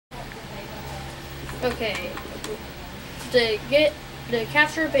Okay, to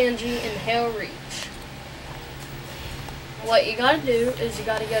capture a banshee in Hail Reach, what you gotta do is you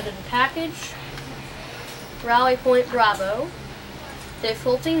gotta go to the package, rally point Bravo,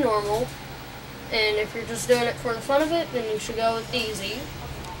 difficulty normal, and if you're just doing it for the fun of it, then you should go with easy.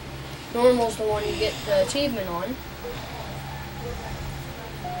 Normal's the one you get the achievement on.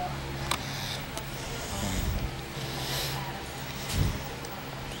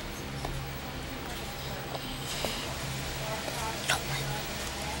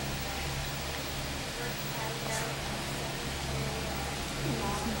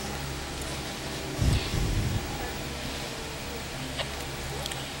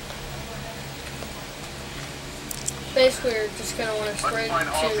 Basically, you're just going to want to sprint to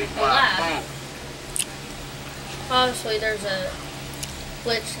the lab. Obviously, there's a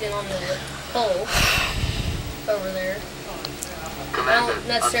glitch again on the pole over there. I don't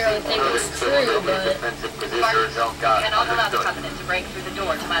necessarily think it's true, but cannot allow the Covenant to break through the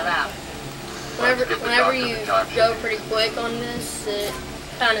door to my lab. Whenever you go pretty quick on this, it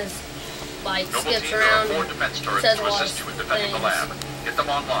kind of like skips around and says a lot of things. Get them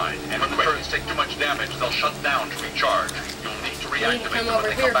online, and when the turrets take too much damage, they'll shut down to recharge. You'll need to reactivate them when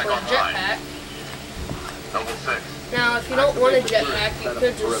they come back online. Level 6. Now, if you don't want a jetpack, you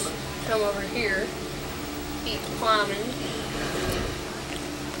could just come over here, keep climbing.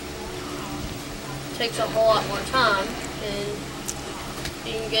 Takes a whole lot more time, and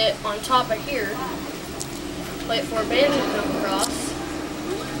you can get on top of here. Wait for a banshee to come across.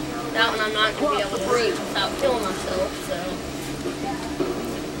 That one I'm not going to be able to reach without killing myself, so.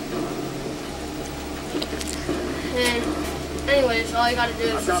 And anyways, all you gotta do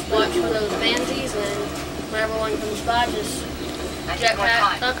is just watch for those banshees, and whenever one comes by, just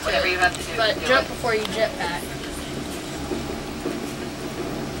jetpack up to it. But jump before you jetpack.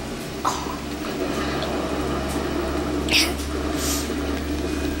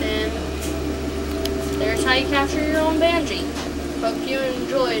 And there's how you capture your own banshee. Hope you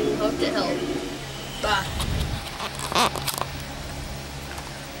enjoyed and hope it helped.